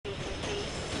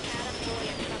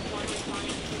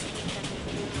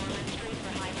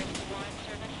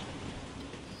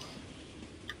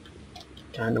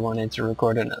Kinda wanted to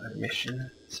record another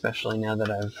mission, especially now that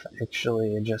I've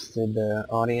actually adjusted the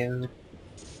audio.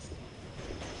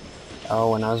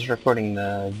 Oh, when I was recording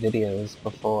the videos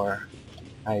before,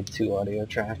 I had 2 audio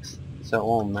tracks, so it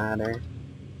won't matter.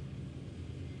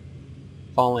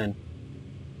 Fall in.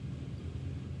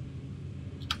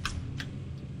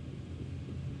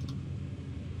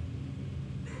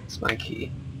 That's my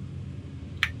key.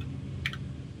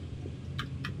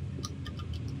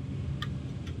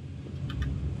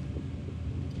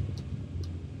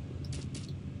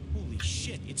 Holy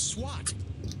shit, it's SWAT!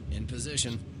 In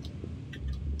position.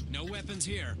 No weapons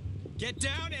here. Get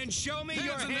down and show me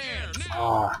your hands!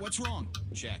 Ah, What's wrong?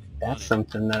 Check. that's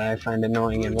something that I find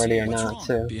annoying in Ready or Not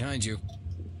too. Behind you.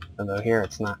 Although here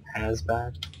it's not as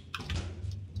bad.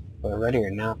 But Ready or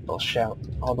Not, they'll shout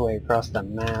all the way across the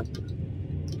map.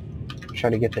 Try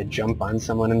to get the jump on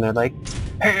someone and they're like,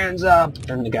 hands up!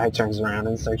 And the guy turns around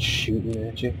and starts shooting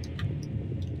at you.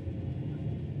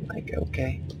 Like,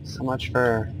 okay, so much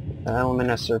for the element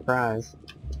of surprise.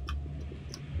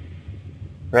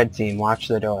 Red team, watch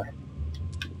the door.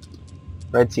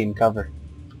 Red team, cover.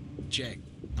 Check.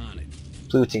 On it.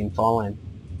 Blue team, fall in.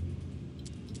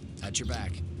 At your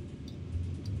back.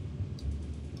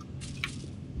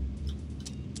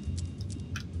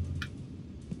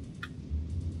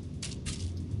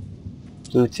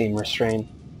 Blue team, restrain.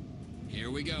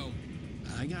 Here we go.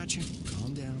 I got you.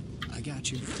 Calm down. I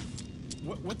got you.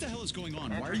 What the hell is going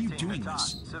on? Why are you doing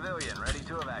this? Civilian, ready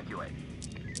to evacuate.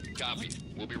 Copy.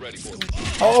 We'll be ready for them.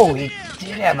 Oh, he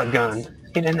did have a gun.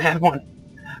 He didn't have one.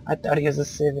 I thought he was a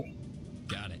civvy.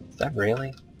 Got it. Is that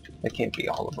really? That can't be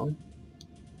all of them.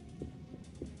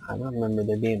 I don't remember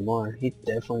there being more. He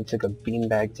definitely took a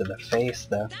beanbag to the face,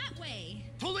 though. That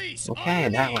way. Police! Okay,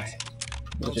 that way.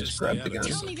 We'll I'll just just grab stay the out of gun.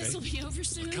 this. Tell me this will be over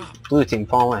soon. Cop. Blue team,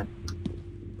 fall in.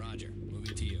 Roger.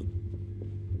 Moving to you.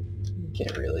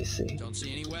 Can't really see. Don't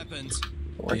see any weapons. But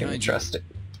we're gonna Behind you. trust it.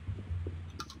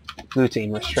 Blue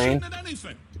team, restrain. Shooting at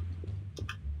anything.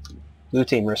 Blue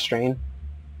team, restrain.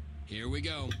 Here we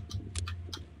go.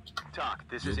 Talk,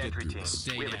 this You'll is get entry through team. this.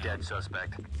 Stay We have a down. dead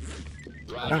suspect.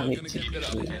 I don't need Gonna to. keep it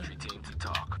up. Entry team to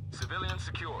talk. Civilian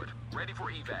secured. Ready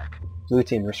for evac. Blue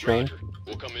team, restrain. Roger.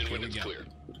 We'll come in when Here we it's go. clear.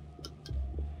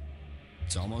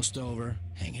 It's almost over.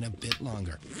 Hanging a bit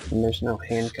longer. And there's no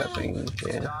handcuffing.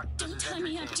 Yeah. Talk, this Don't is tie entry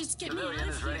me up, team. just get me Civilian out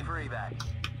of is ready here. for evac.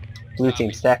 Blue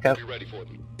team, stack up. We'll be ready for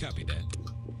them. Copy that.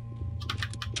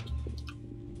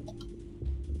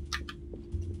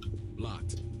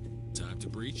 Locked. Time to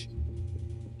breach.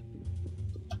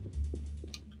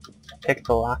 Pick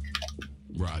the lock.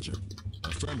 Roger.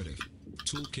 Affirmative.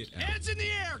 Toolkit out. Hands in the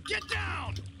air! Get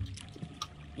down!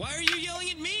 Why are you yelling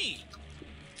at me?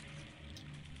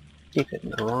 Keep it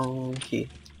in the wrong key.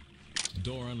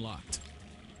 Door unlocked.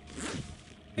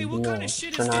 Hey, what No, kind of shit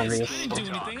it's is an this? obvious I didn't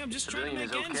do Talk. anything. I'm just trying to Civilian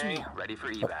is make ends okay. meet. Ready for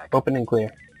evac. Open and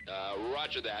clear.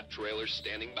 Roger that. Trailer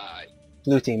standing by.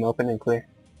 Blue team, open and clear.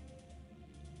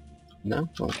 No?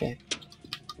 Okay.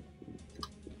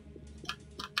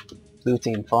 Blue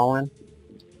team, fall in.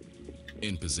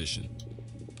 In position.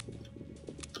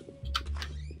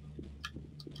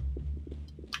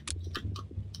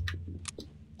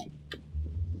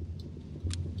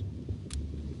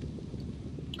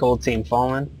 Gold team,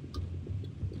 fall in.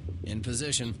 In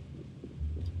position.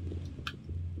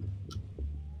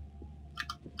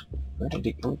 Where did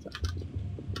he come from?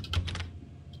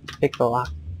 Pick the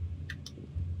lock.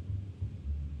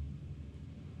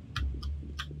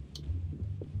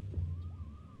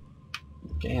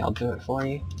 Okay, I'll do it for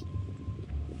you.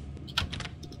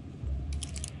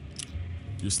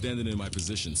 You're standing in my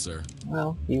position, sir.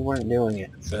 Well, you weren't doing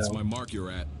it, so That's my mark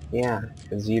you're at. yeah,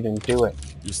 because you didn't do it.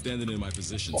 You're standing in my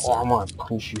position, Oh, sir. I'm gonna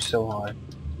punch you so hard.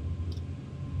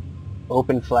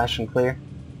 Open, flash, and clear.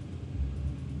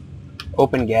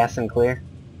 Open, gas, and clear.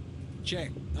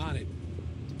 Check. On it.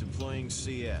 Deploying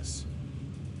CS.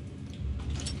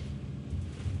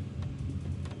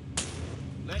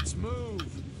 Let's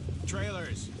move.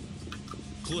 Trailers.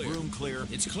 Clear. Room clear.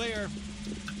 It's clear.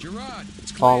 Gerard,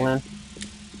 it's clear. Fall in.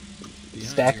 Behind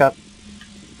Stack you. up.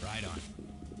 Right on.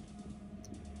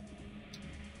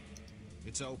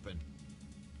 It's open.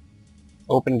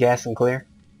 Open, gas, and clear.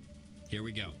 Here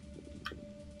we go.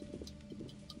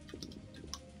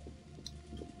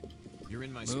 You're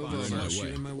in my Move spot. over. my You're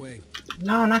way. in my way.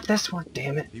 No, not this one,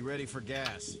 damn it. Be ready for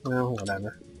gas. Well,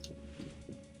 whatever.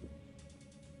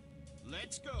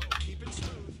 Let's go. Keep it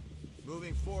smooth.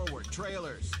 Moving forward.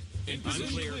 Trailers. In position.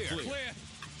 Unclear. Clear.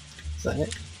 Is that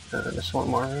it? Just one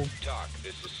more room. Talk.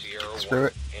 This is Sierra Screw 1.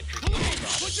 it. Entry team.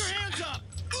 Put your hands up.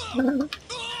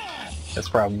 That's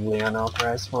probably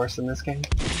unauthorized force in this game.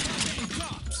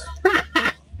 Cops.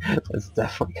 That's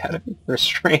definitely gotta be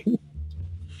restrained.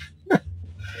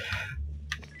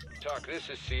 Talk, this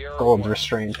is Sierra Gold 1.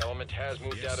 restrained. Element has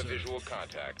moved out of visual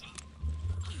contact.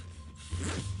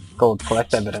 Gold,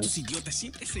 collect Estos evidence. idiotas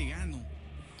siempre fregando.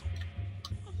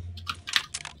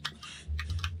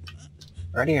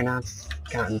 Ready or Not's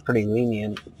gotten pretty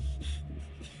lenient.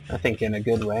 I think in a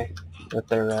good way with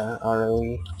their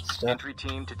ROE stuff. Entry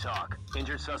team to talk.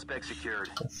 Injured suspect secured.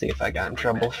 Let's see if I got in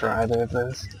trouble for either of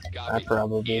those. I Copy.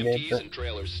 probably did, EMTs but and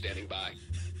trailers standing by.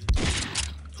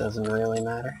 doesn't really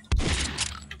matter.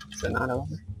 Is it not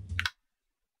over?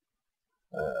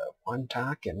 One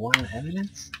talk and one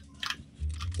evidence?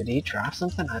 Did he drop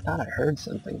something? I thought I heard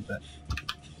something, but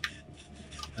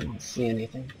I don't see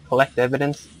anything. Collect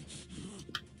evidence?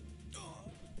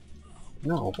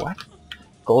 No, what?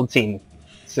 Gold team.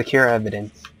 Secure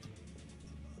evidence.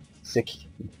 Okay,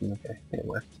 it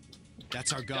worked.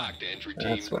 That's our guy. Dock to entry team.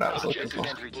 That's what I was looking Objective for.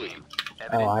 Entry complete. team.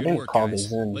 Oh, I Good didn't work, call guys.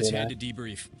 these in, Let's did I? head to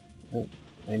debrief.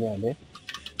 Maybe I did.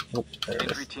 Oh, there it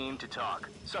Entry is. team to talk.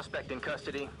 Suspect in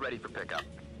custody, ready for pickup.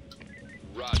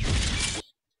 Roger.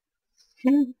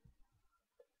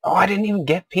 Oh, I didn't even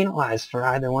get penalized for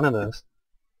either one of those.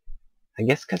 I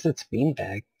guess because it's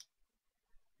beanbag.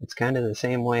 It's kind of the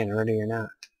same way in Ready or Not.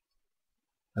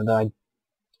 Although I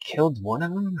killed one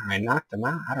of them, or I knocked them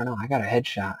out. I don't know. I got a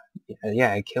headshot.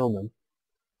 Yeah, I killed him.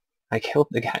 I killed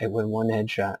the guy with one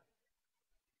headshot.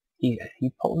 He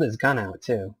pulled his gun out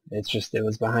too. It's just it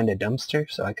was behind a dumpster,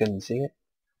 so I couldn't see it.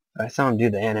 But I saw him do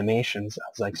the animations. I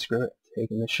was like, screw it,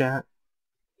 taking the shot.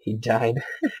 He died.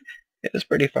 It was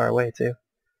pretty far away too.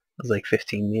 It was like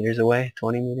 15 meters away,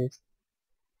 20 meters.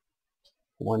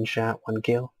 One shot, one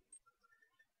kill.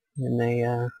 And they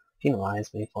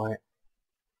penalized me for it.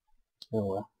 Oh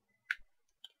well.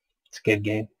 It's a good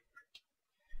game.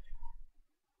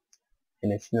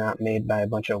 And it's not made by a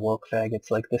bunch of woke faggots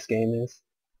like this game is.